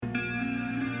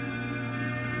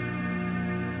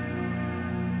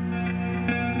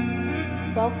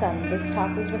Welcome. This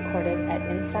talk was recorded at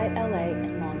Insight LA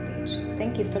in Long Beach.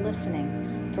 Thank you for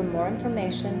listening. For more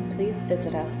information, please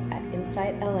visit us at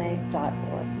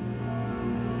insightla.org.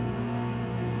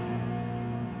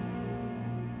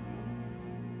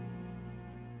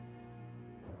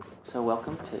 So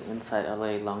welcome to Insight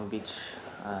LA Long Beach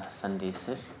Sunday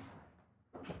Sit.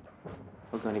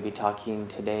 We're going to be talking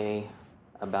today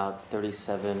about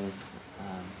 37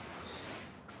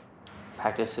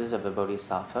 practices of a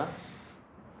bodhisattva.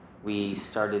 We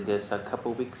started this a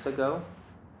couple weeks ago,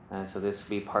 and so this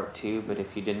will be part 2, but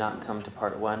if you did not come to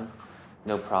part 1,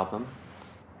 no problem.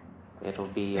 It'll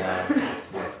be,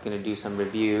 we're going to do some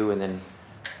review and then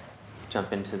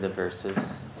jump into the verses.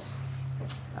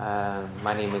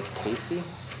 My name is Casey.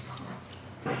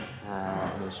 I'm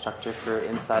an instructor for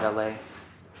Insight LA.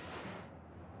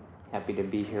 Happy to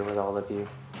be here with all of you.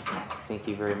 Thank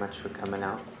you very much for coming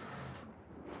out.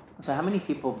 So how many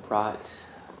people brought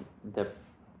the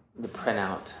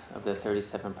printout of the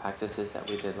 37 practices that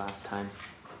we did last time?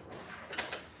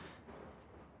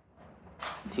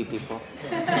 2 people?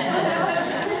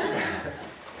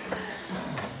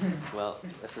 Well,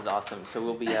 this is awesome. So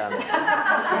we'll be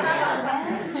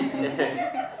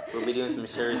we'll be doing some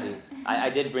jerseys.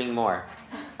 I did bring more,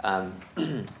 but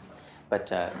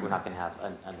we're not going to have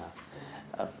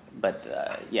enough. But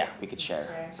yeah, we could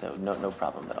share. So no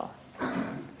problem at all.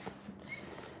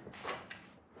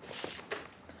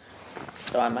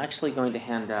 So I'm actually going to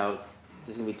hand out.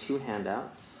 There's going to be 2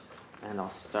 handouts, and I'll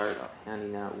start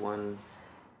handing out one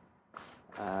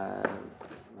on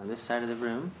this side of the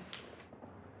room.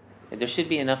 There should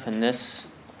be enough in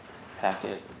this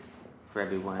packet for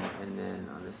everyone, and then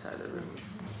on this side of the room.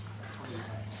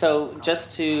 So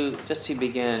just to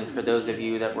begin, for those of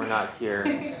you that were not here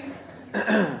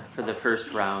for the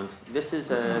first round, this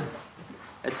is a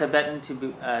Tibetan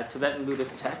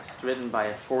Buddhist text written by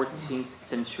a 14th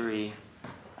century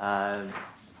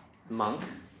monk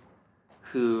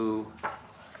who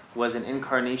was an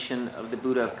incarnation of the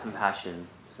Buddha of compassion.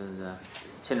 So the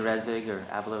Chenrezig or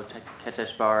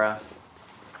Avalokiteshvara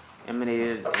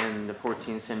emanated in the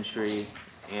 14th century,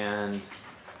 and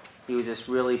he was this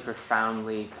really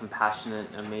profoundly compassionate,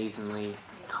 amazingly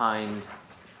kind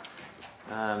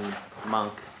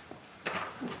monk.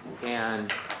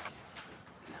 And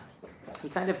he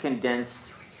kind of condensed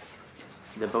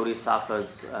the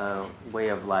Bodhisattva's way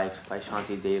of life by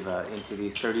Shantideva into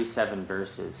these 37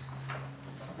 verses.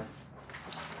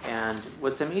 And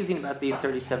what's amazing about these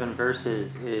 37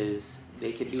 verses is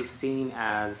they could be seen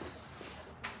as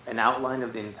an outline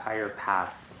of the entire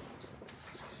path.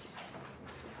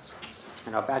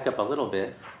 And I'll back up a little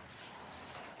bit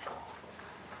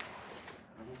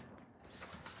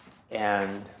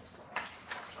and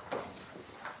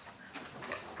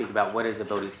speak about what is a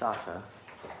bodhisattva.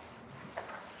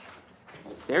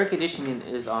 The air conditioning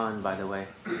is on, by the way.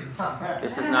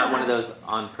 This is not one of those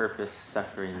on-purpose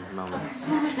suffering moments.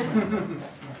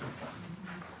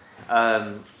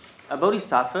 A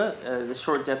bodhisattva, the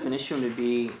short definition would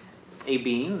be a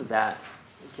being that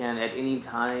can at any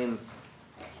time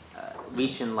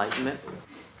reach enlightenment.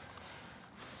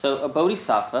 So a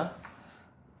bodhisattva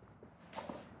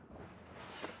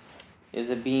is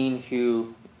a being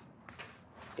who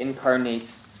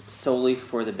incarnates solely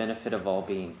for the benefit of all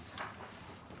beings.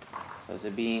 So it's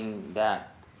a being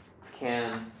that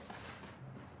can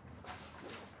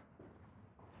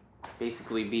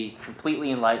basically be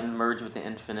completely enlightened, merge with the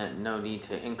infinite, no need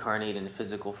to incarnate in a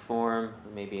physical form,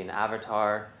 maybe an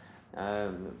avatar,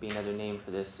 be another name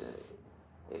for this.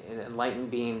 An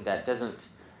enlightened being that doesn't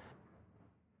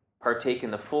partake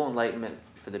in the full enlightenment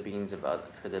for the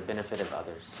for the benefit of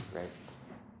others, right?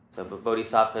 So, but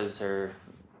bodhisattvas are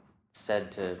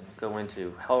said to go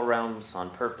into hell realms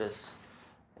on purpose,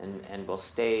 and will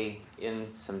stay in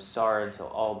samsara until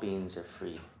all beings are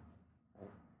free.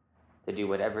 Right? To do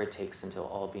whatever it takes until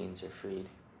all beings are freed.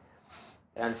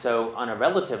 And so on a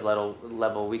relative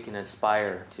level, we can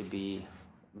aspire to be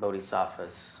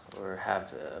bodhisattvas or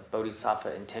have a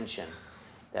bodhisattva intention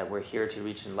that we're here to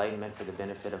reach enlightenment for the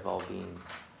benefit of all beings.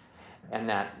 And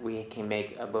that we can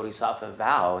make a bodhisattva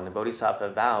vow, and the bodhisattva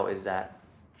vow is that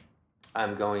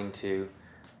I'm going to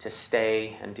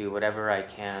stay and do whatever I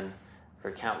can for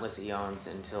countless eons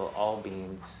until all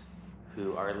beings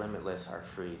who are limitless are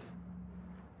freed.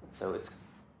 So it's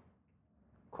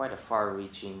quite a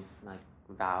far-reaching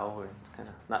vow, or it's kind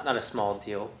of not a small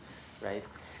deal, right?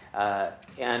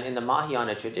 And in the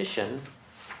Mahayana tradition,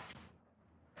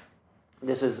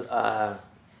 this is of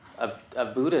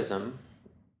Buddhism,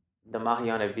 the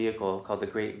Mahayana vehicle called the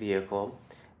Great Vehicle.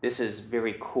 This is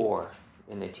very core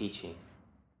in the teaching.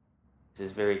 This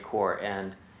is very core,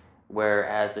 and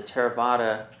whereas the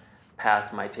Theravada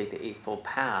path might take the Eightfold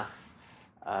Path,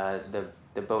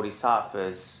 the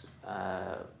Bodhisattvas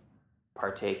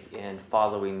partake in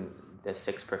following the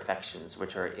 6 perfections,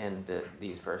 which are in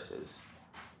these verses,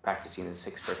 practicing the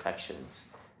 6 perfections,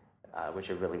 which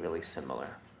are really, really similar.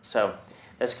 So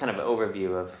that's kind of an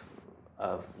overview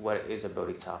of what is a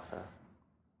bodhisattva.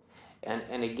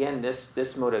 And again,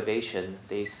 this motivation,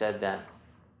 they said that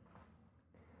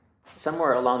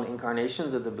somewhere along the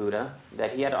incarnations of the Buddha,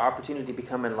 that he had an opportunity to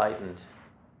become enlightened.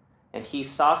 And he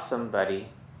saw somebody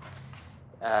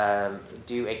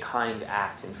do a kind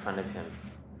act in front of him.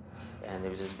 And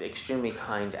there was this extremely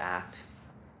kind act.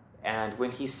 And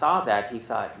when he saw that, he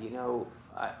thought,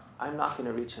 I'm not going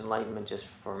to reach enlightenment just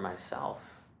for myself.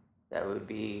 That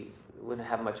wouldn't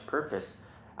have much purpose.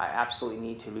 I absolutely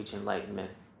need to reach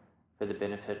enlightenment for the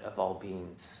benefit of all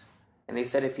beings. And they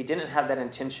said if he didn't have that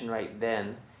intention right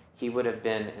then, he would have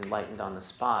been enlightened on the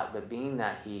spot. But being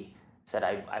that he said,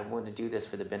 I want to do this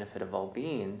for the benefit of all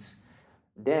beings,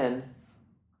 then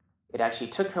it actually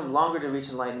took him longer to reach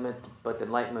enlightenment, but the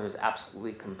enlightenment was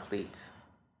absolutely complete.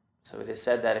 So it is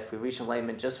said that if we reach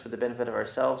enlightenment just for the benefit of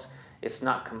ourselves, it's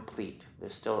not complete.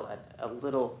 There's still a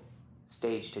little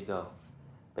stage to go.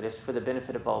 But it's for the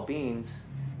benefit of all beings,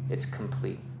 it's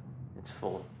complete. It's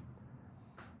full.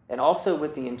 And also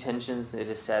with the intentions, it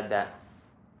is said that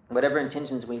whatever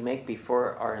intentions we make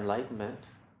before our enlightenment,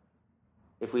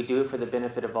 if we do it for the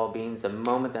benefit of all beings, the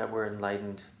moment that we're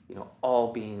enlightened,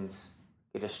 all beings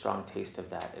get a strong taste of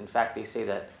that. In fact, they say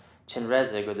that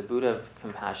Chenrezig, or the Buddha of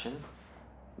compassion,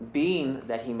 being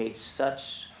that she made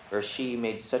such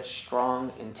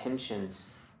strong intentions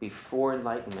before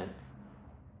enlightenment,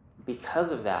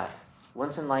 because of that,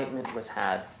 once enlightenment was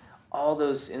had, all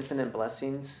those infinite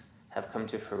blessings have come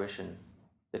to fruition.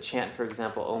 The chant, for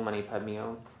example, Om Mani Padme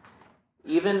Hum,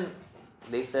 even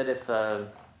they said if an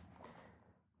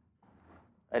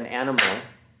animal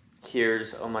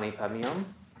hears Om Mani Padme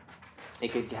Hum,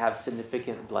 it could have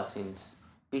significant blessings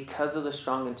because of the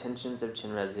strong intentions of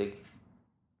Chenrezig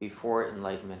before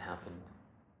enlightenment happened.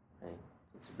 Right?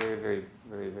 It's very, very,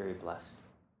 very, very blessed.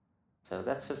 So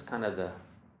that's just kind of the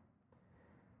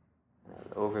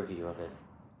overview of it.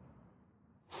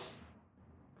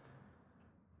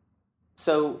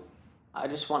 So I'll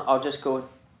just go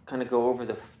over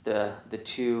the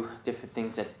 2 different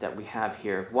things that we have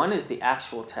here. One is the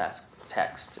actual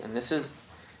text, and this is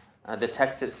the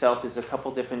text itself. Is a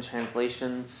couple different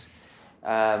translations.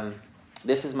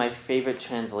 This is my favorite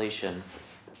translation,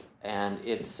 and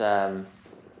it's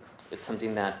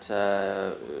something that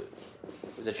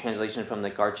is a translation from the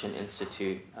Garchen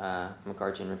Institute, from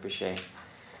Garchen Rinpoche.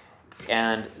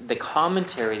 And the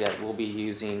commentary that we'll be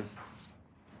using,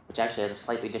 which actually has a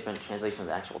slightly different translation of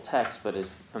the actual text, but is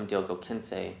from Dilgo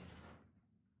Khyentse,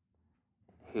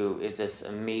 who is this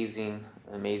amazing,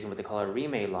 what they call a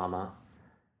Rimé Lama,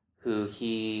 who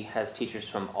he has teachers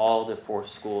from all the 4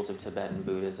 schools of Tibetan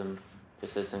Buddhism.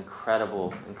 Just this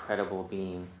incredible, incredible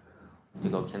being.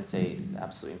 Dilgo Khyentse is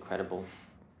absolutely incredible.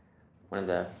 One of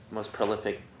the most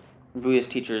prolific Buddhist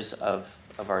teachers of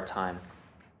our time.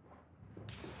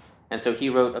 And so he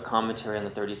wrote a commentary on the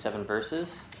 37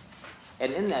 verses.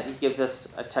 And in that, he gives us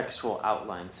a textual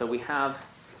outline. So we have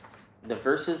the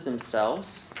verses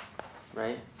themselves,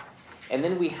 right? And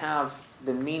then we have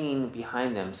the meaning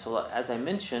behind them. So as I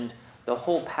mentioned, the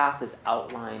whole path is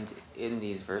outlined in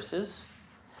these verses.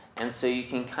 And so you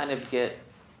can kind of get,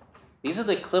 these are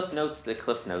the cliff notes.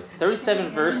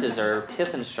 37 verses are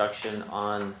pith instruction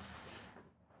on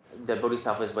the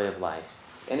Bodhisattva's way of life.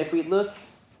 And if we look,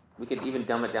 we could even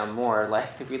dumb it down more. Like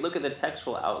if we look at the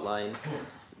textual outline,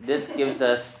 this gives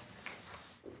us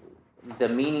the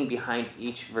meaning behind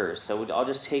each verse. So I'll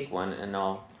just take one and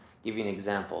I'll give you an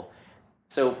example.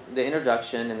 So the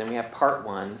introduction, and then we have part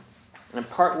 1. And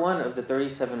part 1 of the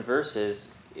 37 verses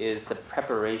is the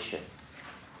preparation.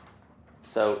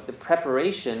 So the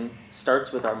preparation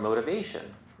starts with our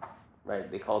motivation,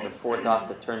 right? They call it the 4 thoughts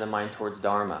that turn the mind towards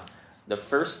Dharma. The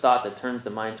first thought that turns the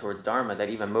mind towards Dharma, that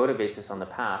even motivates us on the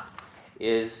path,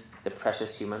 is the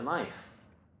precious human life.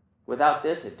 Without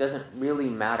this, it doesn't really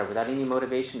matter. Without any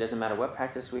motivation, it doesn't matter what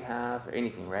practice we have or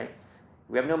anything, right?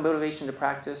 We have no motivation to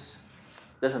practice,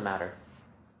 doesn't matter.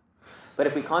 But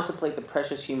if we contemplate the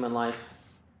precious human life,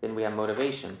 then we have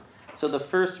motivation. So the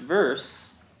first verse,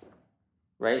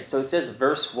 right? So it says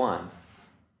verse 1,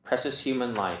 precious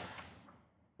human life.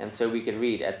 And so we could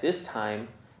read, at this time,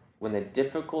 when the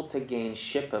difficult to gain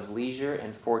ship of leisure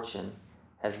and fortune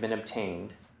has been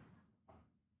obtained,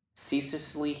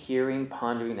 ceaselessly hearing,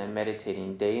 pondering, and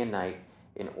meditating day and night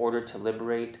in order to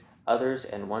liberate others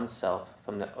and oneself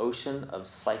from the ocean of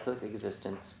cyclic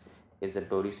existence is a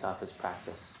bodhisattva's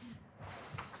practice.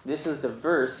 This is the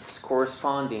verse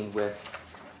corresponding with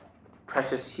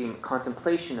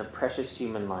contemplation of precious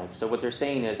human life. So what they're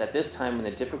saying is, at this time when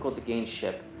the difficult to gain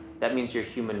ship, that means your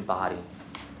human body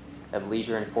of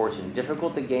leisure and fortune,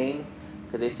 difficult to gain,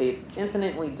 because they say it's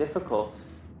infinitely difficult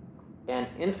and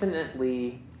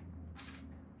infinitely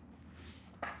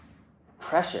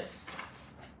precious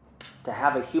to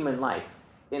have a human life.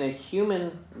 In a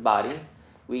human body,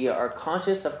 we are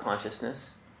conscious of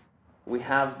consciousness. We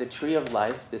have the tree of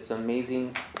life, this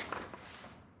amazing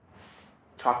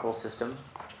chakral system.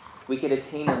 We could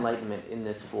attain enlightenment in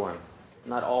this form.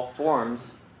 Not all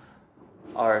forms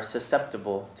are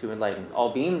susceptible to enlightenment.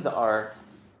 All beings are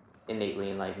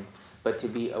innately enlightened, but to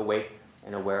be awake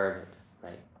and aware of it,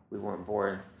 right? We weren't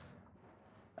born.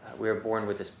 We were born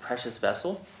with this precious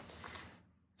vessel.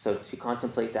 So to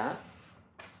contemplate that,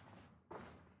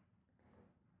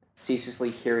 ceaselessly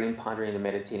hearing, pondering, and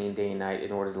meditating day and night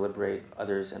in order to liberate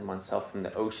others and oneself from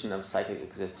the ocean of psychic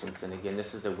existence. And again,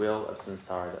 this is the wheel of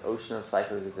samsara. The ocean of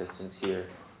psychic existence here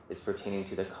is pertaining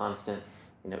to the constant,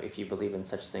 if you believe in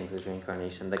such things as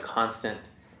reincarnation, the constant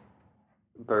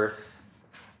birth,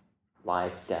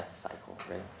 life, death cycle,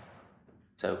 right?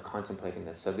 So contemplating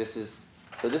this. So this is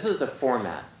the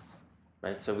format,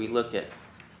 right? So we look at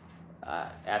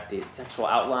the textual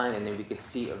outline, and then we could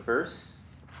see a verse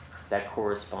that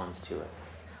corresponds to it.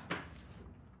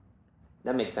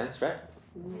 That makes sense, right?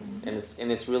 Mm-hmm.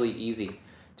 And it's really easy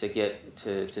to get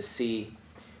to see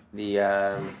the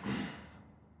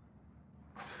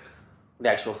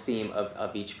actual theme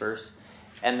of each verse.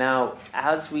 And now,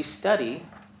 as we study,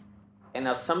 and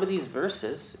now some of these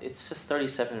verses, it's just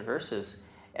 37 verses,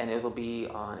 and it'll be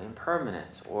on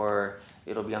impermanence, or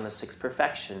it'll be on the six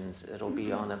perfections, it'll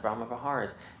be on the Brahma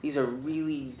Viharas. These are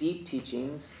really deep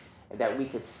teachings that we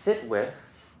could sit with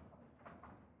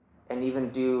and even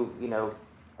do,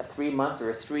 a 3-month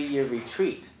or a 3-year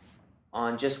retreat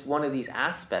on just one of these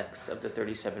aspects of the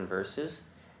 37 verses.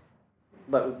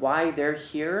 But why they're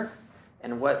here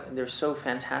and what they're so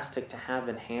fantastic to have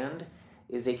in hand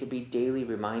is they could be daily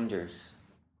reminders.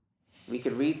 We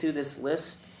could read through this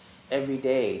list every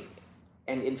day,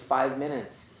 and in 5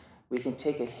 minutes, we can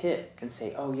take a hit and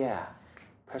say, oh yeah,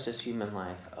 precious human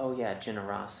life. Oh yeah,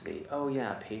 generosity. Oh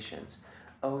yeah, patience.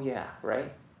 Oh yeah,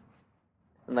 right?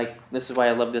 And this is why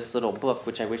I love this little book,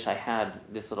 which I wish I had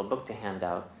this little book to hand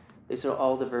out. These are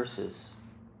all the verses.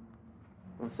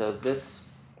 And so this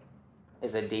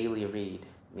is a daily read,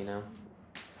 So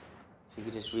you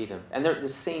can just read them. And they're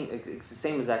it's the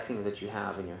same exact thing that you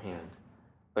have in your hand.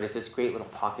 But it's this great little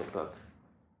pocket book.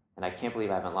 And I can't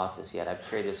believe I haven't lost this yet. I've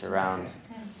carried this around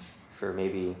for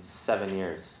maybe 7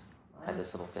 years. Had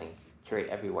this little thing. Carry it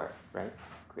everywhere, right?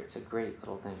 It's a great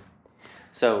little thing.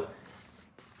 So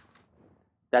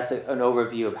that's an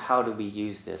overview of how do we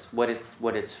use this, what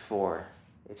it's for.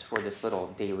 It's for this little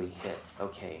daily hit.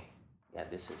 Okay, yeah,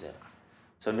 this is it.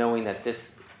 So knowing that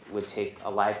this would take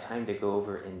a lifetime to go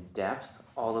over in depth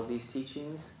all of these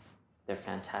teachings, they're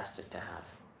fantastic to have.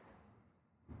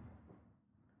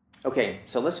 Okay,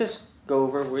 so let's just go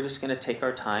over, we're just going to take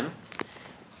our time,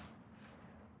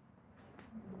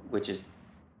 which is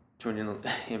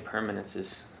impermanence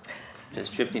is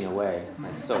just drifting away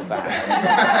so fast.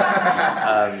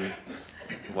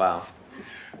 Wow.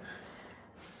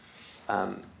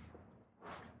 I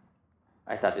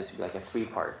thought this would be like a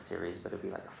 3-part series, but it'd be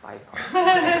like a 5-part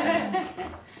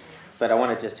series. But I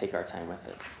want to just take our time with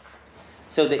it.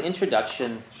 So the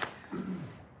introduction.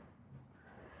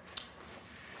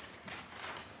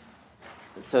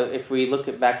 So if we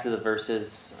look back to the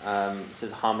verses, it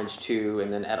says homage to,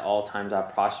 and then at all times I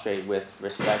prostrate with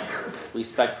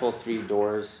respectful 3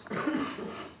 doors.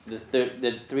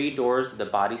 The 3 doors of the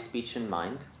body, speech, and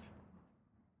mind.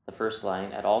 The first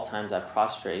line, at all times I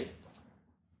prostrate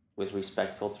with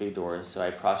respectful 3 doors. So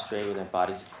I prostrate with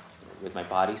my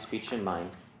body, speech, and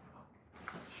mind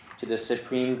to the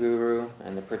Supreme Guru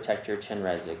and the Protector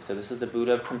Chenrezig. So this is the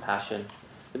Buddha of compassion.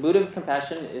 The Buddha of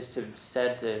compassion is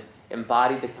said to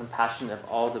embody the compassion of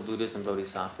all the Buddhas and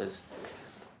Bodhisattvas.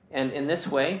 And in this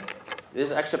way,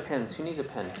 there's extra pens. Who needs a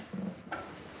pen?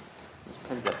 There's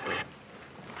pens up there.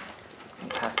 Let me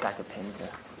pass back a pen to...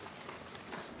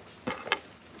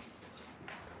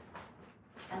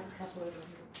 I have a couple of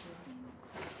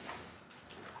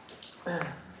them.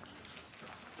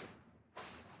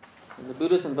 And the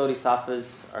Buddhas and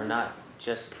Bodhisattvas are not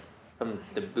just from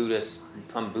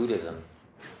Buddhism.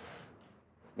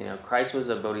 Christ was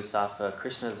a bodhisattva,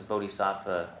 Krishna is a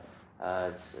bodhisattva.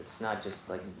 It's not just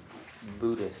like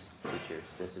Buddhist teachers.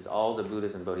 This is all the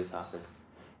Buddhas and Bodhisattvas.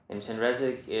 And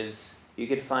Chenrezig is, you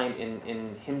could find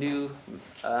in Hindu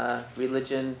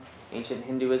religion, ancient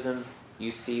Hinduism,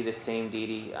 you see the same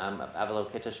deity,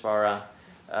 Avalokiteshvara.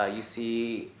 You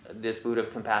see this Buddha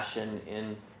of compassion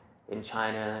in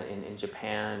China, in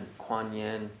Japan, Kuan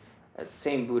Yin,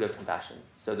 same Buddha of compassion.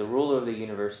 So the ruler of the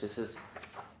universe, this is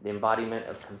the embodiment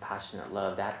of compassionate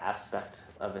love, that aspect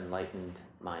of enlightened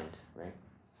mind, right?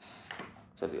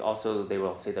 So they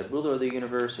will say the ruler of the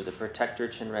universe or the protector,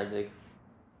 Chenrezig.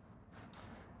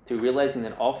 Through realizing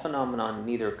that all phenomena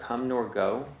neither come nor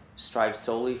go, strive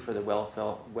solely for the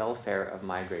welfare of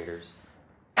migrators.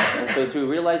 And so through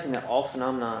realizing that all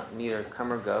phenomena neither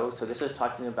come or go, so this is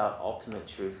talking about ultimate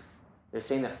truth. They're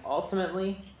saying that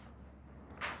ultimately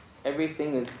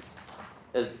everything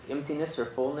is emptiness or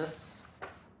fullness.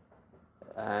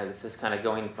 This is kind of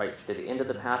going right to the end of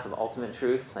the path of ultimate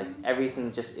truth, like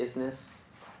everything just isness.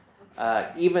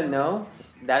 Even though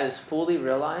that is fully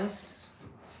realized,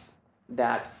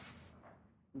 that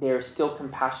they're still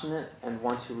compassionate and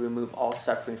want to remove all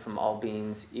suffering from all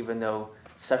beings, even though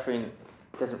suffering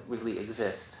doesn't really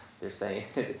exist. They're saying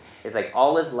it's like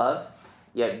all is love,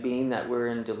 yet being that we're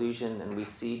in delusion and we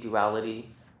see duality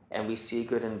and we see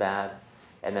good and bad,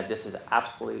 and that this is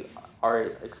absolutely our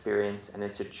experience and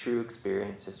it's a true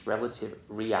experience, it's relative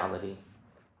reality,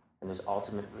 and there's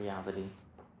ultimate reality.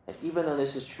 And even though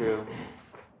this is true,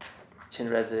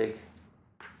 Chenrezig,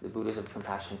 the Buddhas of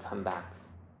compassion, come back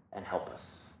and help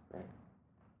us. Right?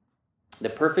 The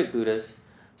perfect Buddhas,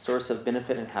 source of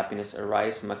benefit and happiness,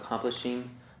 arise from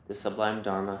accomplishing the sublime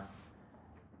Dharma,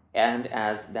 and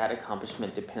as that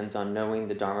accomplishment depends on knowing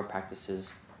the Dharma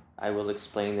practices, I will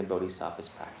explain the Bodhisattva's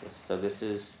practice. So this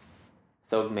is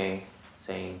Thogme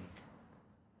saying,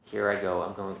 here I go,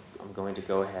 I'm going to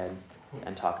go ahead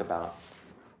and talk about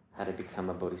how to become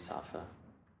a Bodhisattva.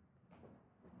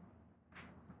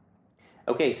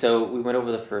 Okay, so we went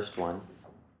over the first one.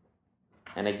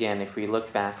 And again, if we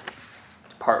look back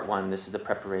to part 1, this is the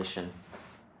preparation.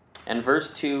 And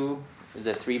verse 2,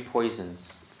 the 3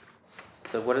 poisons.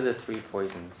 So what are the 3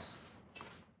 poisons?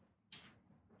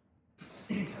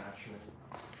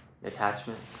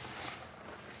 Attachment.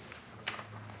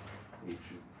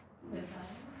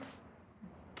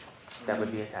 That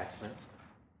would be attachment.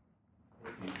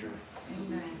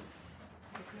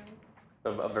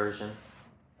 Aversion.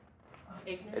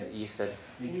 Ignorance. You said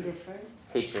Indifference.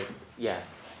 hatred. Yeah.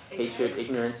 Hatred,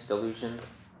 ignorance, delusion.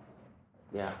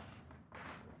 Yeah.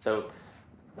 So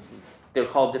they're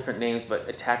called different names, but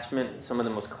attachment, some of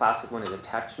the most classic one is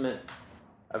attachment,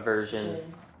 aversion,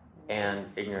 and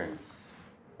ignorance.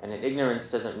 And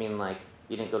ignorance doesn't mean like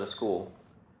you didn't go to school.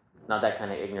 Not that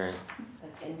kind of ignorant.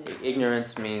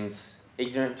 Ignorance means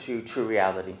ignorant to true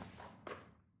reality.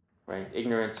 Right?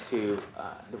 Ignorance to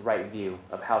the right view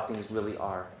of how things really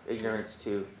are. Ignorance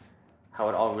to how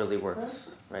it all really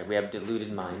works. Right? We have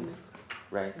deluded mind.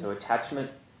 Right? So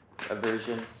attachment,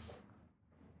 aversion,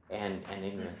 and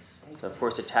ignorance. So of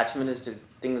course attachment is to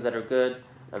things that are good,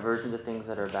 aversion to things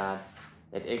that are bad,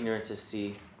 and ignorance is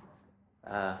the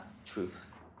truth.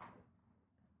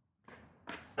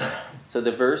 So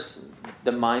the verse,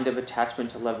 the mind of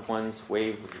attachment to loved ones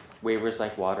wavers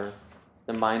like water.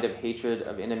 The mind of hatred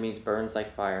of enemies burns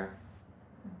like fire.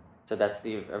 So that's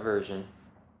the aversion.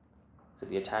 So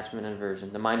the attachment and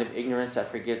aversion. The mind of ignorance that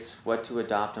forgets what to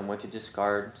adopt and what to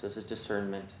discard, so this is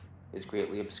discernment, is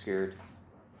greatly obscured.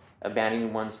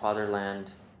 Abandoning one's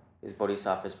fatherland is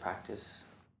Bodhisattva's practice.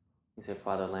 You say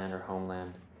fatherland or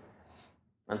homeland.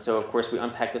 And so, of course, we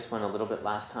unpacked this one a little bit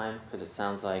last time because it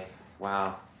sounds like,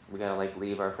 wow, we gotta like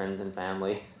leave our friends and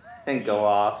family and go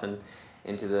off and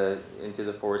into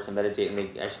the forest and meditate, and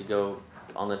they actually go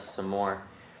on this some more.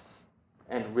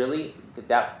 And really,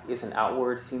 that is an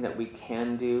outward thing that we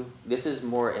can do. This is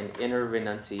more an inner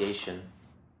renunciation,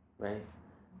 right?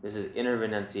 This is inner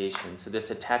renunciation. So this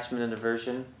attachment and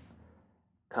aversion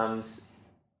comes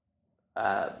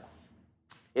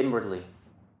inwardly.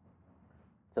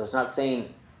 So it's not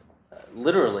saying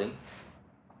literally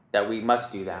that we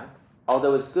must do that.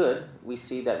 Although it's good, we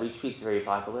see that retreat's very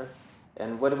popular.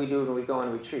 And what do we do when we go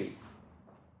on retreat?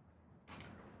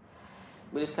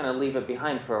 We just kind of leave it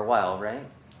behind for a while, right?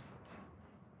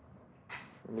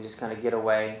 And we just kind of get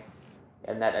away.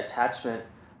 And that attachment,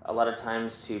 a lot of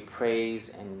times, to praise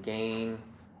and gain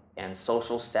and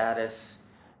social status,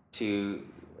 to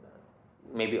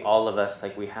maybe all of us,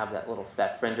 like we have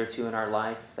that friend or two in our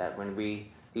life that when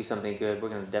we do something good, we're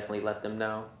going to definitely let them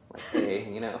know. Like,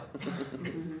 hey,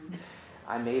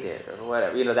 I made it, or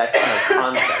whatever, that kind of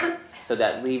concept. So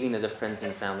that leaving of the friends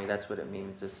and family, that's what it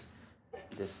means, this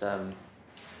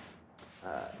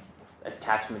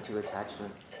attachment to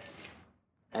attachment.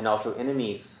 And also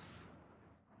enemies.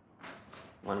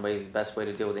 The best way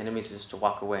to deal with enemies is just to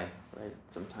walk away, right,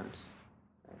 sometimes.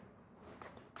 Right?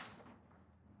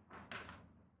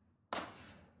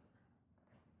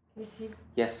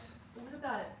 Yes. What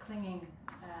about clinging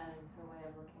as a way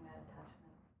of looking at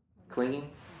attachment? Clinging?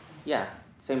 Yeah,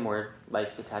 same word,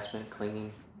 like attachment,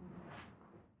 clinging.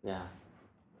 Yeah.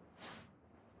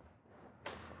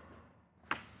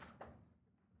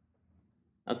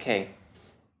 Okay.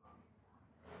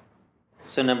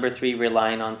 So number 3,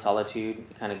 relying on solitude.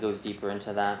 It kind of goes deeper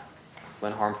into that.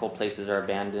 When harmful places are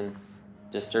abandoned,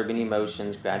 disturbing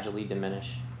emotions gradually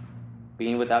diminish.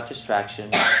 Being without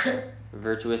distraction,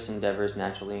 virtuous endeavors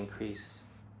naturally increase.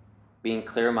 Being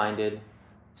clear-minded,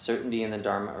 certainty in the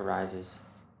Dharma arises.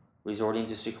 Resorting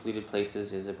to secluded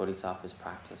places is a bodhisattva's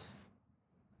practice.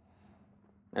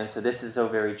 And so this is so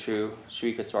very true.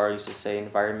 Sri Kaswara used to say,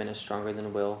 environment is stronger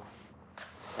than will.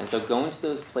 And so going to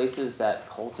those places that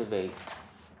cultivate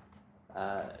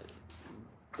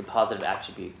the positive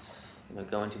attributes,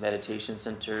 going to meditation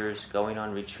centers, going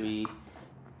on retreat,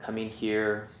 coming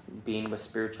here, being with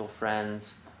spiritual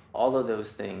friends, all of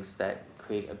those things that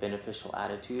create a beneficial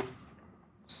attitude,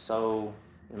 so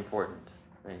important,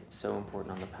 right? So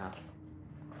important on the path.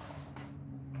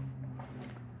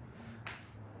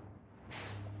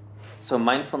 So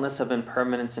mindfulness of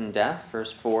impermanence and death,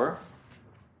 verse 4.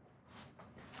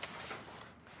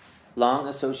 Long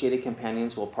associated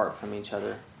companions will part from each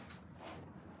other.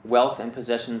 Wealth and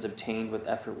possessions obtained with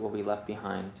effort will be left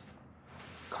behind.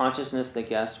 Consciousness, the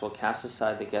guest, will cast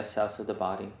aside the guest house of the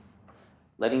body.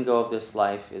 Letting go of this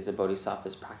life is a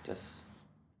bodhisattva's practice.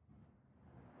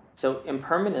 So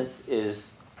impermanence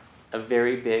is a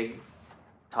very big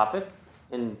topic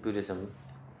in Buddhism,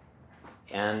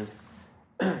 and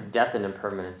death and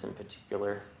impermanence in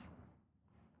particular.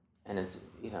 And it's,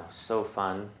 so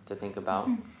fun to think about.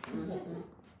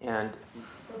 And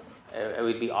it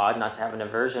would be odd not to have an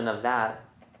aversion of that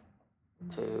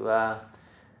to,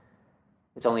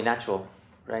 it's only natural,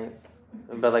 right?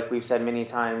 But like we've said many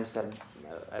times, that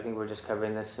I think we're just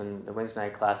covering this in the Wednesday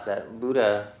night class, that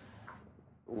Buddha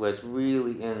was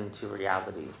really into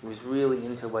reality. He was really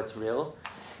into what's real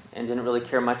and didn't really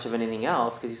care much of anything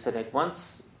else, because he said, like,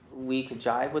 once we could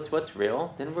jive with what's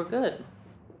real, then we're good.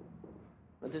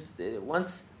 But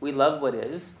once we love what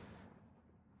is,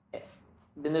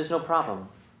 then there's no problem.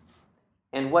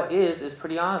 And what is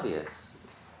pretty obvious.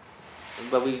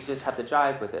 But we just have to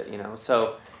jive with it,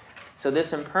 So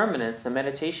this impermanence, the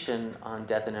meditation on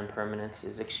death and impermanence,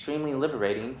 is extremely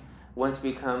liberating once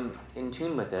we become in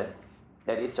tune with it,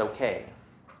 that it's okay.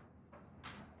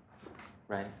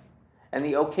 Right? And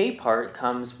the okay part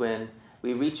comes when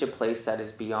we reach a place that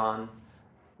is beyond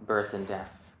birth and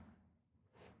death.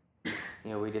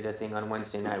 We did a thing on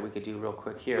Wednesday night we could do real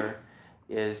quick here,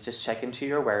 is just check into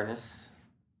your awareness,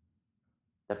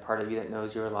 that part of you that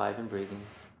knows you're alive and breathing,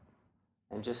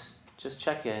 and just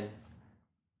check in.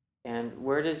 And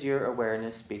where does your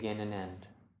awareness begin and end?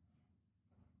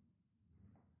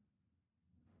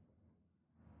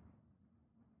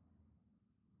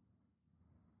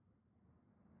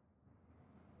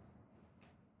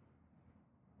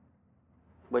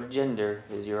 What gender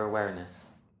is your awareness?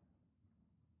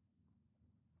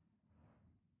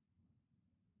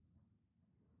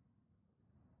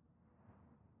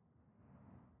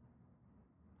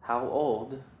 How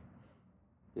old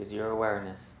is your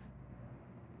awareness?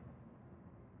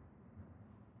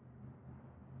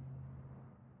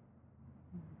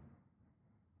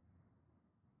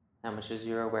 How much does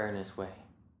your awareness weigh?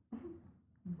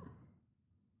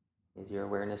 Is your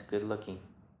awareness good looking?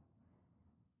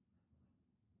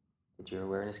 Did your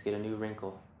awareness get a new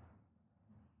wrinkle?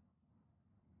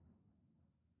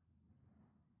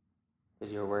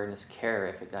 Does your awareness care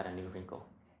if it got a new wrinkle?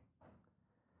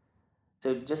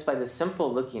 So just by the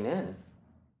simple looking in,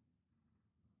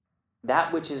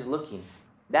 that which is looking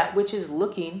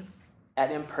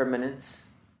at impermanence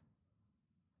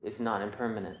is not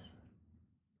impermanent.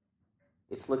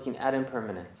 It's looking at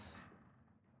impermanence.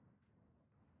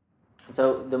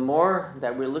 So the more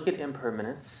that we look at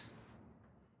impermanence,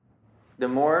 the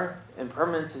more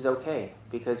impermanence is okay,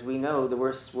 because we know that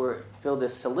we feel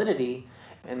this solidity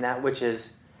in that which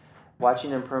is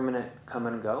watching impermanent come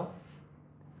and go,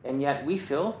 and yet we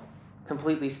feel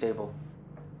completely stable.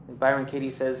 And Byron Katie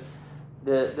says,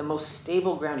 the most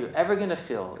stable ground you're ever going to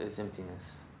feel is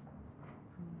emptiness.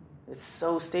 It's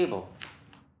so stable,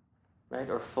 right?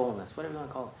 Or fullness, whatever you want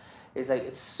to call it. It's like,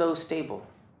 it's so stable,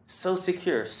 so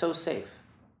secure, so safe.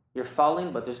 You're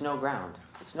falling, but there's no ground.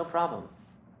 It's no problem,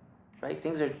 right?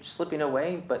 Things are slipping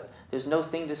away, but there's no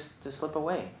thing to slip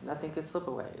away. Nothing could slip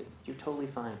away. You're totally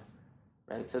fine,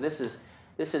 right? So this is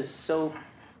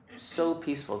so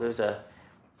peaceful. There's a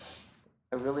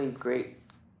really great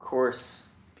course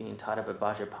being taught up at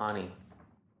Vajrapani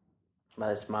by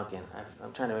this monk, and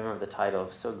I'm trying to remember the title.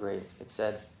 It's so great. It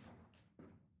said,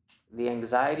 the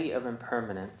anxiety of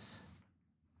impermanence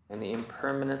and the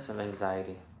impermanence of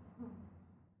anxiety.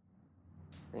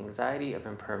 The anxiety of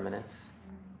impermanence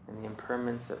and the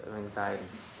impermanence of anxiety.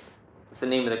 It's the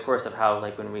name of the course of how,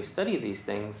 like, when we study these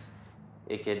things,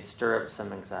 it could stir up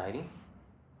some anxiety.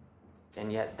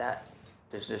 And yet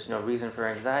there's just no reason for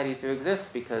anxiety to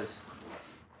exist, because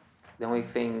the only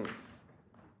thing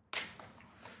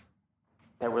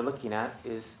that we're looking at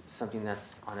is something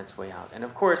that's on its way out. And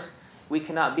of course, we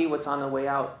cannot be what's on the way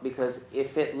out, because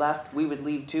if it left, we would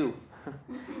leave too.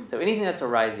 So anything that's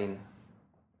arising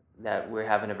that we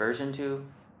have an aversion to,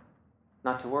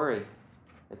 not to worry,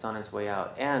 it's on its way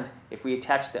out. And if we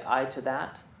attach the I to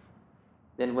that,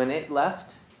 then when it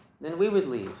left, then we would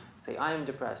leave. Say, I am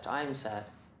depressed, I am sad,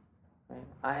 right?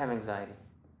 I have anxiety.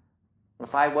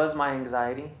 If I was my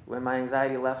anxiety, when my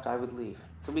anxiety left, I would leave.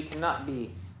 So we cannot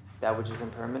be that which is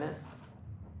impermanent,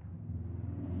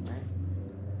 right?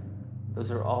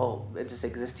 Those are all just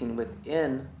existing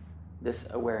within this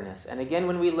awareness. And again,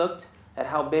 when we looked at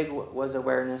how big was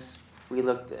awareness, we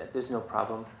looked at, there's no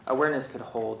problem. Awareness could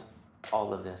hold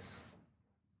all of this,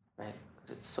 right?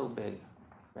 Because it's so big,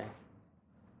 right?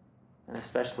 And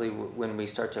especially when we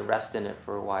start to rest in it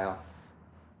for a while.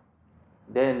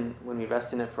 Then, when we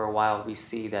rest in it for a while, we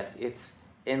see that it's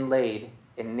inlaid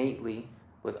innately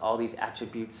with all these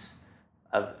attributes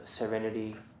of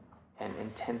serenity and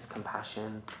intense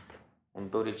compassion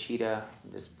and bodhicitta,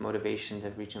 this motivation to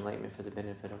reach enlightenment for the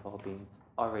benefit of all beings,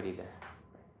 already there.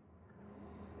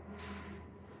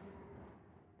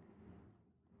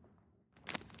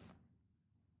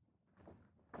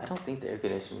 I don't think the air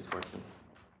conditioning is working.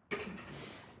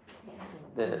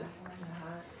 The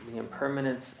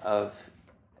impermanence of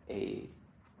a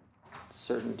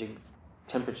certain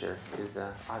temperature is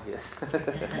obvious.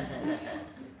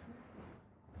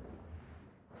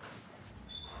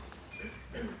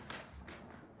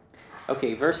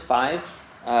 Okay, verse 5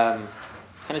 kind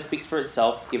of speaks for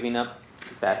itself, giving up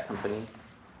bad company.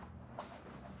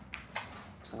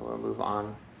 So we'll move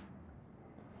on.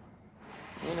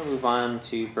 I'm going to move on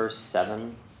to verse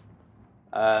 7.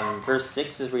 Verse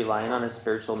 6 is relying on a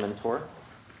spiritual mentor.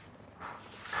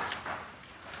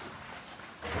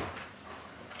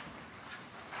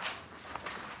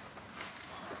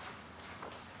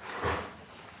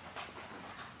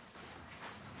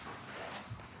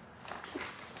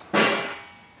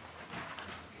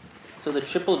 So the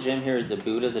triple gem here is the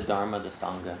Buddha, the Dharma, the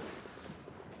Sangha.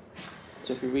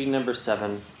 So if you read number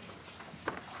 7,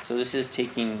 so this is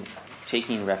taking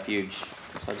refuge.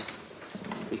 So I'll just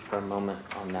speak for a moment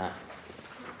on that,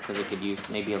 because it could use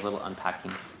maybe a little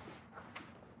unpacking.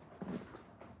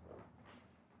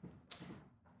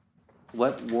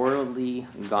 What worldly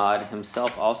God,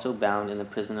 himself also bound in the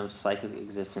prison of psychic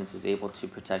existence, is able to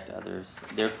protect others?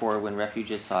 Therefore, when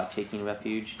refuge is sought, taking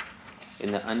refuge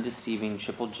in the undeceiving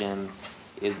triple gem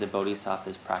is the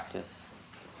Bodhisattva's practice.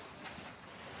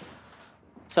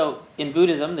 So, in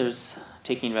Buddhism, there's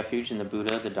taking refuge in the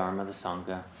Buddha, the Dharma, the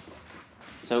Sangha.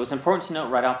 So it's important to note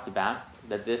right off the bat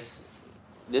that this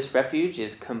refuge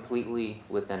is completely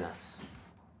within us.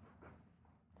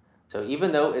 So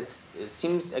even though it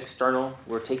seems external,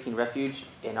 we're taking refuge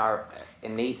in our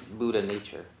innate Buddha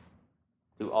nature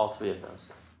through all three of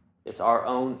those. It's our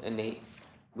own innate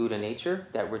Buddha nature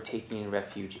that we're taking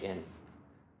refuge in.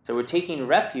 So we're taking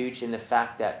refuge in the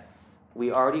fact that we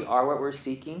already are what we're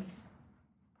seeking,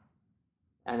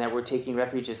 and that we're taking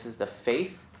refuge. This is the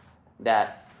faith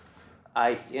that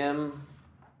I am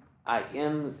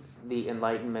the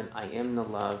enlightenment, I am the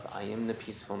love, I am the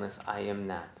peacefulness, I am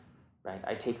that. Right?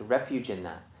 I take refuge in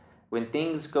that. When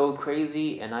things go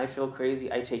crazy and I feel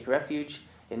crazy, I take refuge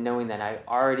in knowing that I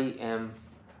already am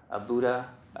a Buddha,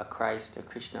 a Christ, a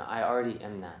Krishna. I already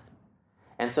am that.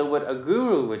 And so what a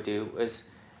guru would do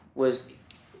was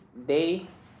they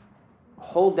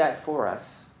hold that for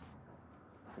us,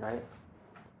 right?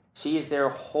 She is there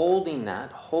holding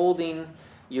that, holding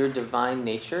your divine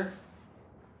nature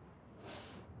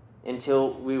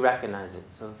until we recognize it.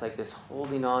 So it's like this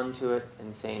holding on to it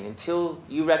and saying, until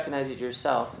you recognize it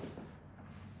yourself,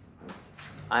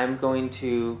 I'm going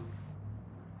to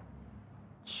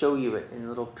show you it in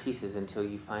little pieces until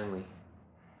you finally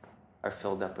are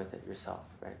filled up with it yourself,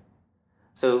 right?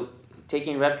 So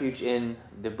taking refuge in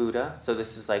the Buddha, so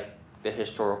this is like the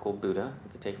historical Buddha.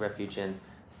 You can take refuge in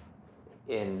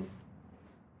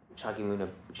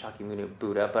Shakyamuni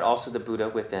Buddha, but also the Buddha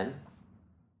within.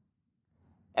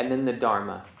 And then the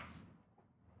Dharma.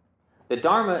 The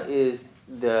Dharma is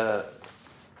the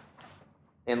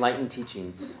enlightened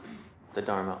teachings. The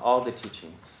Dharma, all the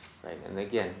teachings, right? And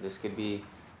again, this could be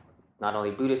not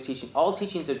only Buddhist teaching, all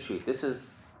teachings of truth. This is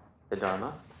the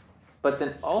Dharma. But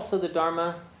then also the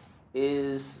Dharma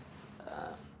is,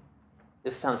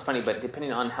 this sounds funny, but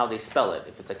depending on how they spell it,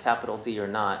 if it's a capital D or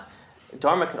not,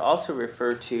 Dharma could also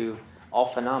refer to all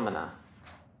phenomena.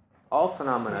 All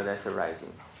phenomena that's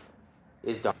arising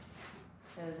is Dharma.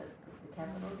 So is it the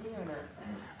capital D or not?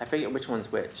 I forget which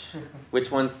one's which. Which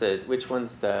one's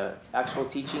the actual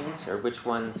teachings, or which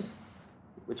one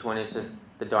is just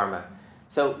the Dharma.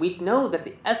 So we know that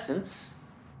the essence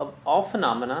of all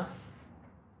phenomena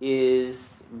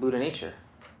is Buddha nature,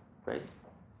 right?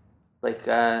 Like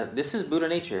this is Buddha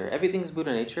nature. Everything's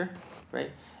Buddha nature,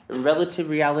 right? In relative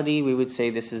reality, we would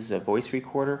say this is a voice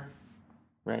recorder,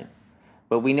 right?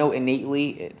 But we know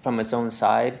innately from its own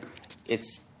side,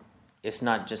 it's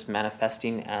not just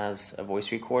manifesting as a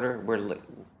voice recorder.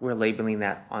 We're labeling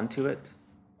that onto it,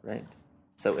 right?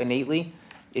 So innately,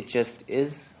 it just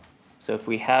is. So if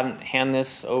we hand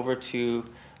this over to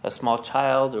a small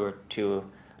child or to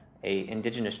a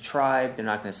indigenous tribe, they're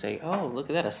not going to say, "Oh, look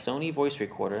at that, a Sony voice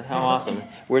recorder. How awesome!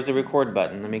 Where's the record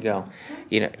button? Let me go."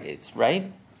 It's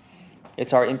right.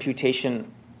 It's our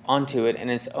imputation onto it, and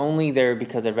it's only there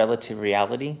because of relative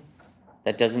reality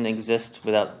that doesn't exist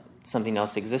without something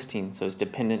else existing. So it's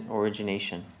dependent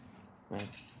origination, right?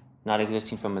 Not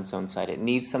existing from its own side. It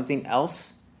needs something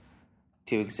else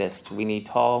to exist. We need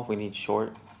tall, we need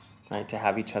short, right, to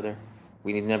have each other.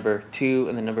 We need number 2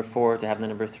 and the number 4 to have the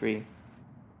number 3.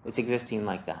 It's existing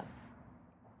like that,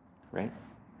 right?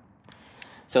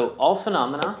 So all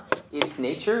phenomena, its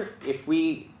nature, if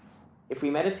we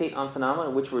meditate on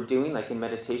phenomena, which we're doing, like in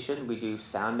meditation, we do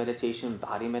sound meditation,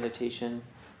 body meditation,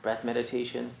 breath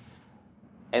meditation,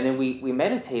 and then we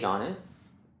meditate on it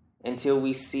until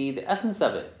we see the essence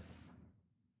of it.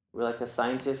 We're like a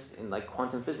scientist in like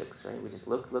quantum physics, right? We just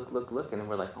look, and then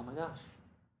we're like, oh my gosh,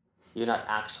 you're not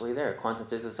actually there. Quantum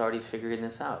physics already figured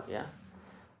this out, yeah?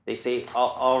 They say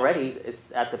already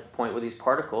it's at the point where these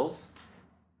particles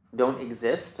don't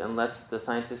exist unless the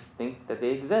scientists think that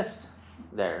they exist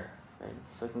there, right?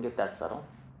 So it can get that subtle.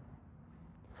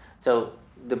 So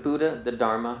the Buddha, the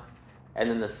Dharma, and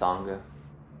then the Sangha.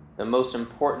 The most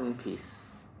important piece,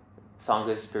 Sangha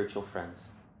is spiritual friends,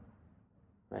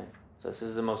 right? So this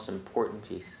is the most important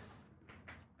piece.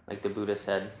 Like the Buddha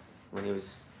said when he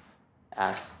was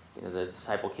asked, the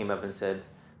disciple came up and said,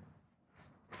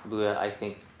 "Buddha, I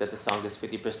think that the Sangha is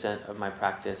 50% of my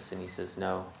practice." And he says,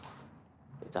 "No,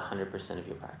 it's 100% of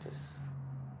your practice.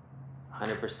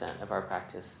 100% of our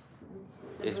practice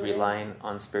is relying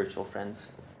on spiritual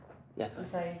friends." Yeah. I'm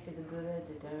sorry, you said the Buddha,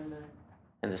 the Dharma,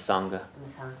 and the Sangha. and the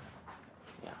Sangha.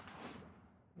 Yeah.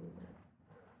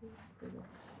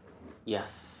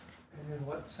 Yes. And in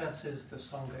what sense is the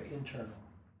Sangha internal?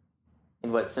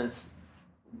 In what sense?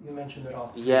 You mentioned that all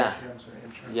three Yeah. ashrams are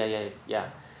internal. Yeah.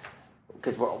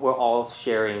 Because we're all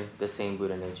sharing the same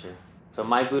Buddha nature. So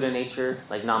my Buddha nature,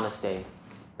 like Namaste,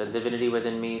 the divinity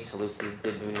within me salutes the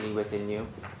divinity within you.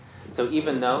 So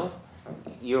even though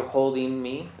you're holding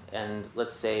me, and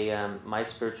let's say my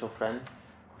spiritual friend,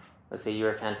 let's say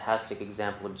you're a fantastic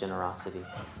example of generosity,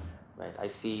 right? I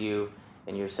see you,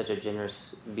 and you're such a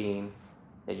generous being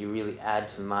that you really add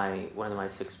to one of my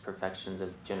 6 perfections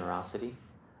of generosity.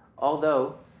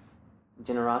 Although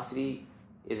generosity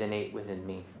is innate within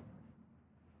me,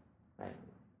 right?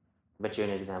 But you're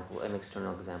an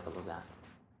external example of that.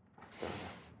 So,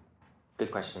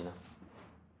 good question, though.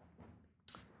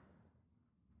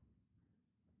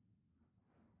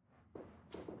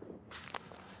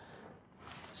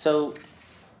 So,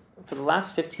 for the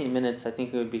last 15 minutes, I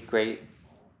think it would be great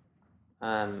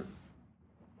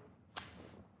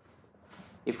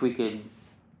if we could,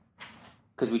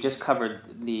 because we just covered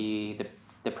the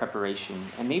preparation,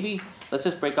 and maybe let's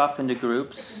just break off into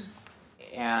groups,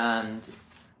 and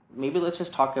maybe let's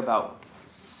just talk about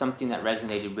something that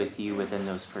resonated with you within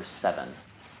those first 7.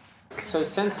 So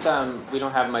since we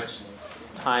don't have much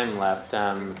time left,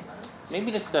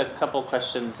 maybe just a couple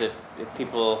questions if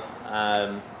people,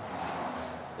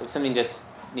 if something just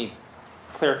needs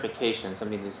clarification,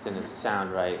 something just didn't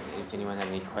sound right, if anyone had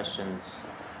any questions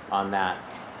on that.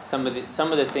 Some of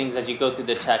the things as you go through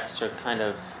the text are kind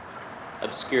of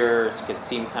obscure, it can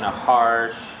seem kind of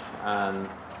harsh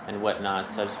and whatnot,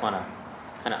 so I just want to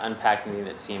kind of unpack anything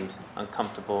that seemed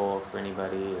uncomfortable for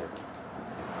anybody.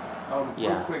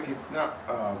 Real quick, it's not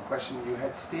a question. You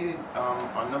had stated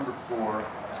on number 4,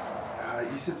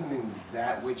 you said something,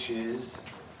 that which is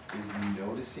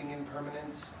noticing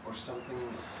impermanence or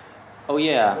something. Oh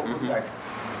yeah. What was that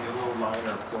little line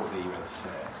or quote that you had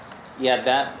said? Yeah,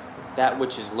 that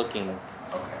which is looking.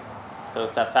 Okay. So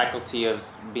it's that faculty of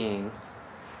being.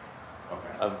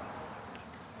 Okay.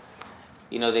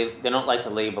 they don't like to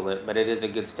label it, but it is a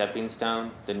good stepping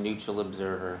stone. The neutral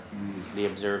observer, the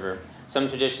observer. Some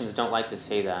traditions don't like to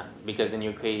say that because then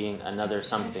you're creating another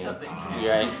something,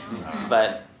 right?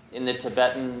 But in the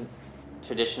Tibetan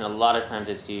tradition, a lot of times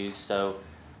it's used. So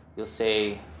you'll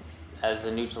say, as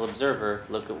a neutral observer,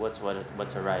 look at what's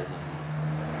arising.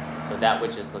 So that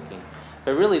which is looking.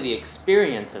 But really the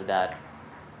experience of that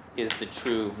is the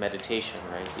true meditation,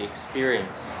 right? The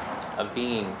experience of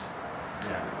being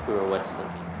who or what's looking.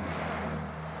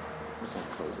 I'm just going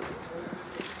to close this.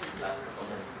 Last couple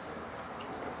minutes.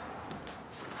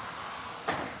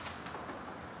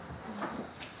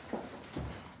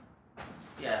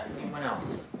 Yeah, anyone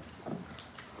else?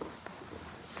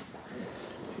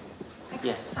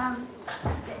 Yes.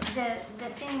 The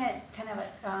thing that kind of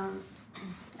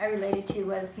I related to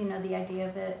was, the idea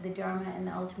of the Dharma and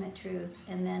the ultimate truth,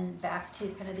 and then back to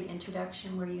kind of the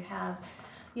introduction where you have,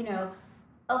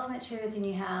 ultimate truth and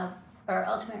you have, or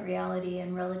ultimate reality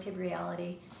and relative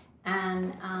reality,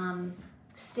 and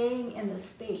staying in the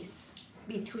space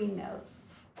between those.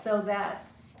 So that,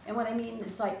 and what I mean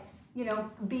is like,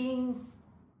 being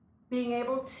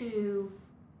able to,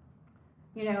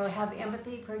 have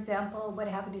empathy, for example, what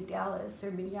happened to Dallas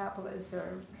or Minneapolis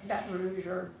or Baton Rouge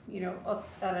or,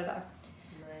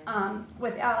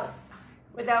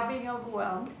 without being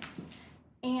overwhelmed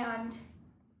and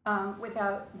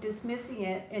without dismissing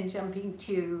it and jumping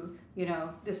to,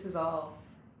 this is all,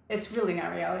 it's really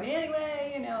not reality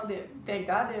anyway, thank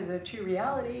God there's a true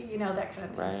reality, that kind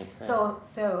of thing. Right.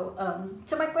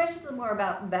 So my questions are more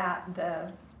about that,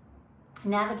 the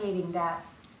navigating that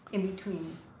in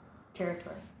between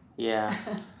territory. Yeah.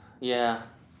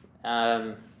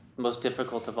 Most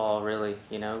difficult of all, really,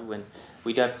 when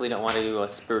we definitely don't want to do a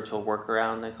spiritual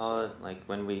workaround, they call it, like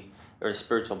or a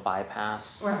spiritual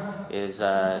bypass, is,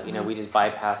 we just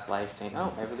bypass life saying,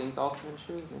 oh, everything's ultimate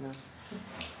truth,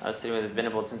 I was sitting with the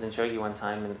Venerable Tenzin Chogi one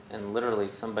time, and literally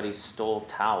somebody stole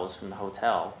towels from the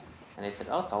hotel, and they said,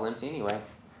 oh, it's all empty anyway.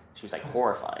 She was like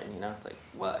horrified, it's like,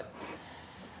 what?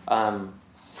 I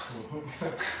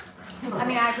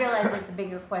realize it's a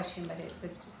bigger question, but it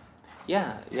was just...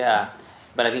 Yeah.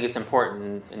 But I think it's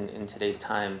important in today's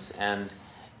times. And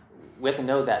we have to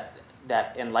know that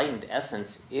enlightened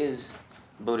essence is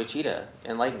bodhicitta.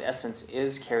 Enlightened essence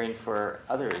is caring for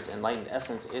others. Enlightened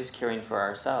essence is caring for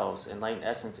ourselves. Enlightened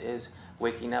essence is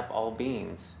waking up all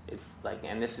beings. It's like,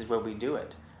 and this is where we do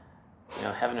it.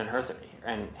 Heaven and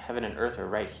earth are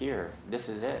right here. This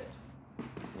is it.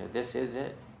 This is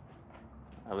it.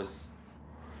 I was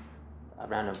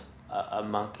around a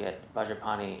monk at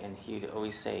Vajrapani, and he'd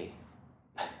always say,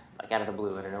 like out of the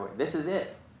blue, out of nowhere, this is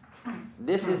it.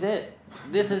 This is it.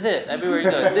 This is it. Everywhere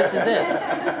you go, this is it.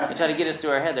 They try to get us through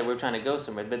our head that we're trying to go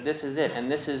somewhere, but this is it.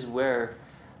 And this is where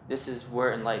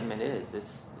enlightenment is.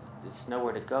 It's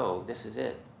nowhere to go. This is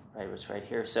it. Right? It's right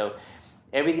here. So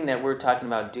everything that we're talking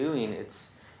about doing,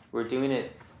 we're doing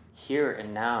it here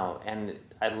and now. And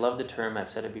I love the term, I've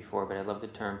said it before, but I love the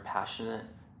term passionate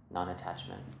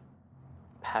non-attachment.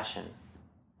 Passion.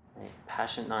 Right?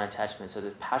 Passion, non-attachment. So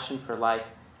there's passion for life,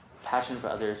 passion for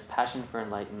others, passion for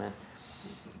enlightenment.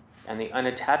 And the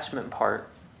unattachment part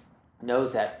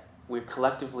knows that we're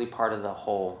collectively part of the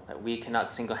whole, that we cannot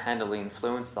single-handedly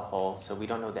influence the whole, so we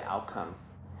don't know the outcome.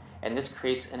 And this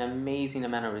creates an amazing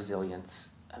amount of resilience.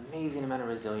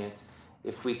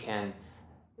 If we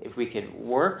could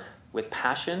work with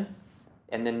passion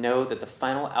and then know that the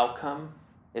final outcome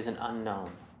is an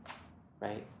unknown,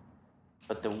 right?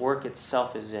 But the work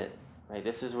itself is it, right?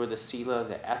 This is where the sila,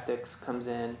 the ethics comes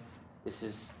in. This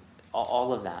is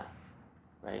all of that,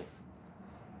 right?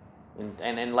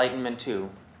 And enlightenment too.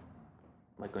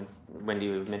 Like when Wendy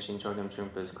was mentioning Chogyam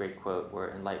Trungpa's great quote,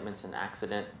 where enlightenment's an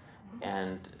accident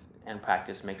and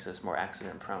practice makes us more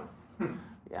accident prone.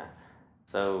 Yeah.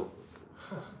 So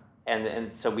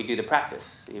and so we do the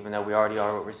practice, even though we already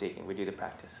are what we're seeking. We do the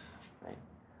practice,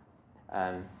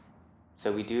 right?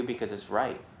 So we do because it's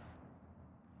right.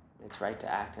 It's right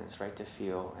to act, and it's right to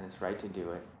feel, and it's right to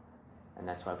do it, and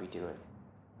that's why we do it.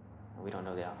 And we don't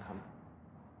know the outcome.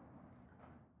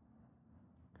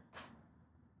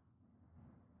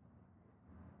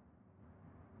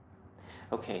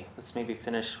 Okay, let's maybe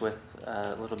finish with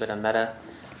a little bit of metta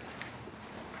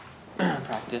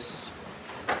practice.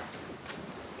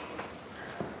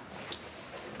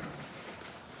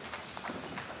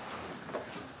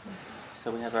 So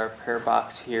we have our prayer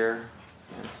box here,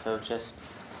 and so just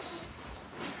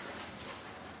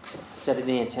setting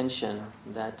the intention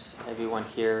that everyone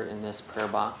here in this prayer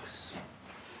box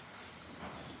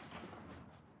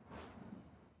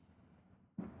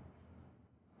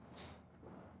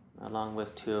along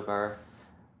with two of our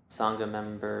Sangha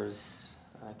members,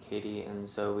 Katie and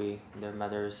Zoe, their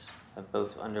mothers, have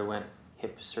both underwent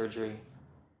hip surgery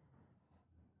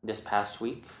this past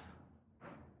week.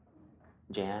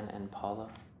 Jan and Paula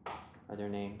are their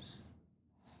names.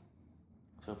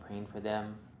 So praying for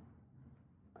them,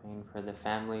 praying for the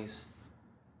families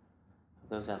of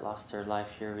those that lost their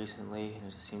life here recently, and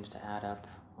it just seems to add up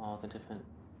all the different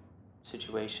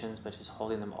situations, but just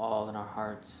holding them all in our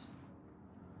hearts.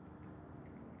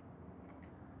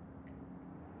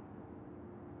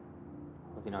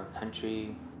 Holding our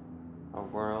country, our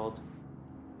world,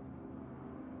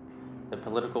 the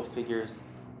political figures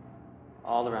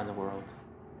all around the world,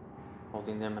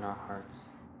 holding them in our hearts.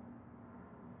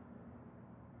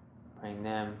 Praying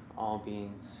them, all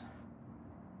beings,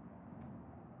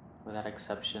 without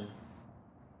exception.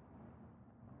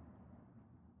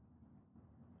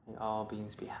 May all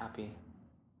beings be happy,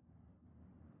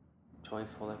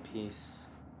 joyful, at peace,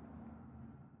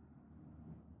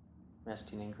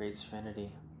 resting in great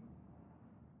serenity,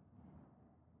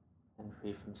 and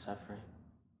free from suffering.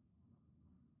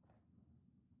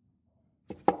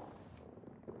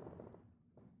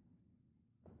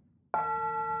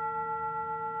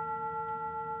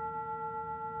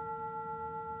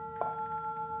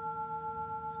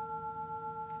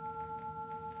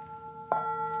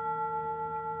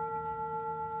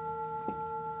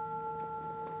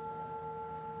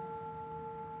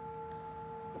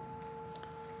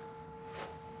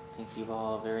 Thank you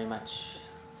all very much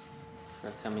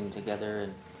for coming together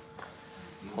and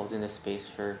holding the space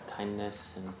for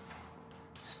kindness and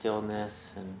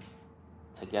stillness and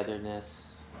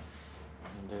togetherness.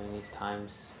 And during these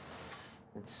times,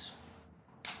 it's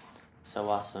so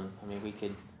awesome. I mean, we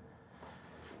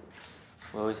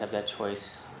always have that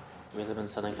choice. We live in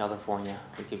Southern California.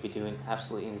 We could be doing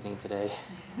absolutely anything today.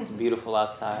 It's beautiful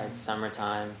outside,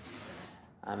 summertime.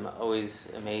 I'm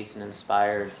always amazed and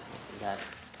inspired that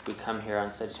we come here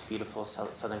on such beautiful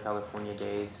Southern California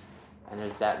days, and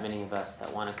there's that many of us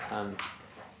that want to come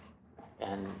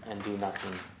and do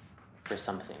nothing for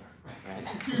something, right?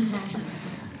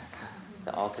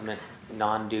 The ultimate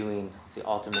non-doing is the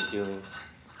ultimate doing.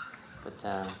 But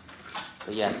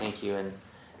yeah, thank you, and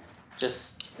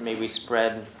just may we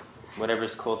spread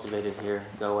whatever's cultivated here,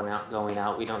 going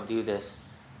out. We don't do this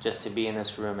just to be in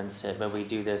this room and sit, but we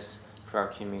do this for our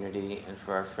community and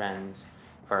for our friends,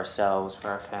 for ourselves, for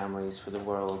our families, for the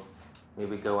world. May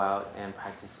we go out and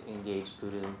practice engaged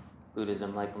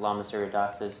Buddhism like Lama Surya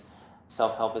Das says,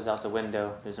 self-help is out the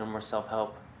window. There's no more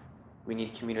self-help. We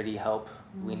need community help.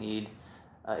 Mm-hmm. We need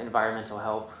environmental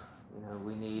help.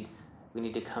 We need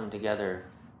to come together.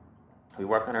 We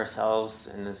work on ourselves.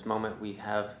 In this moment, we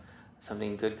have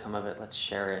something good come of it. Let's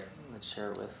share it. Let's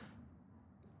share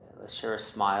a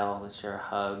smile. Let's share a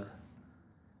hug.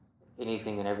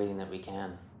 Anything and everything that we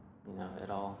can. It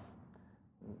all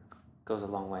goes a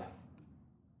long way.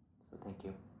 So thank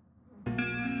you.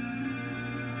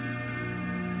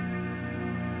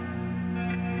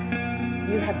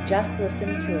 You have just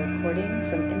listened to a recording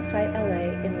from Insight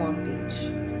LA in Long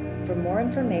Beach. For more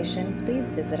information,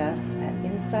 please visit us at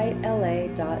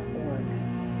insightla.org.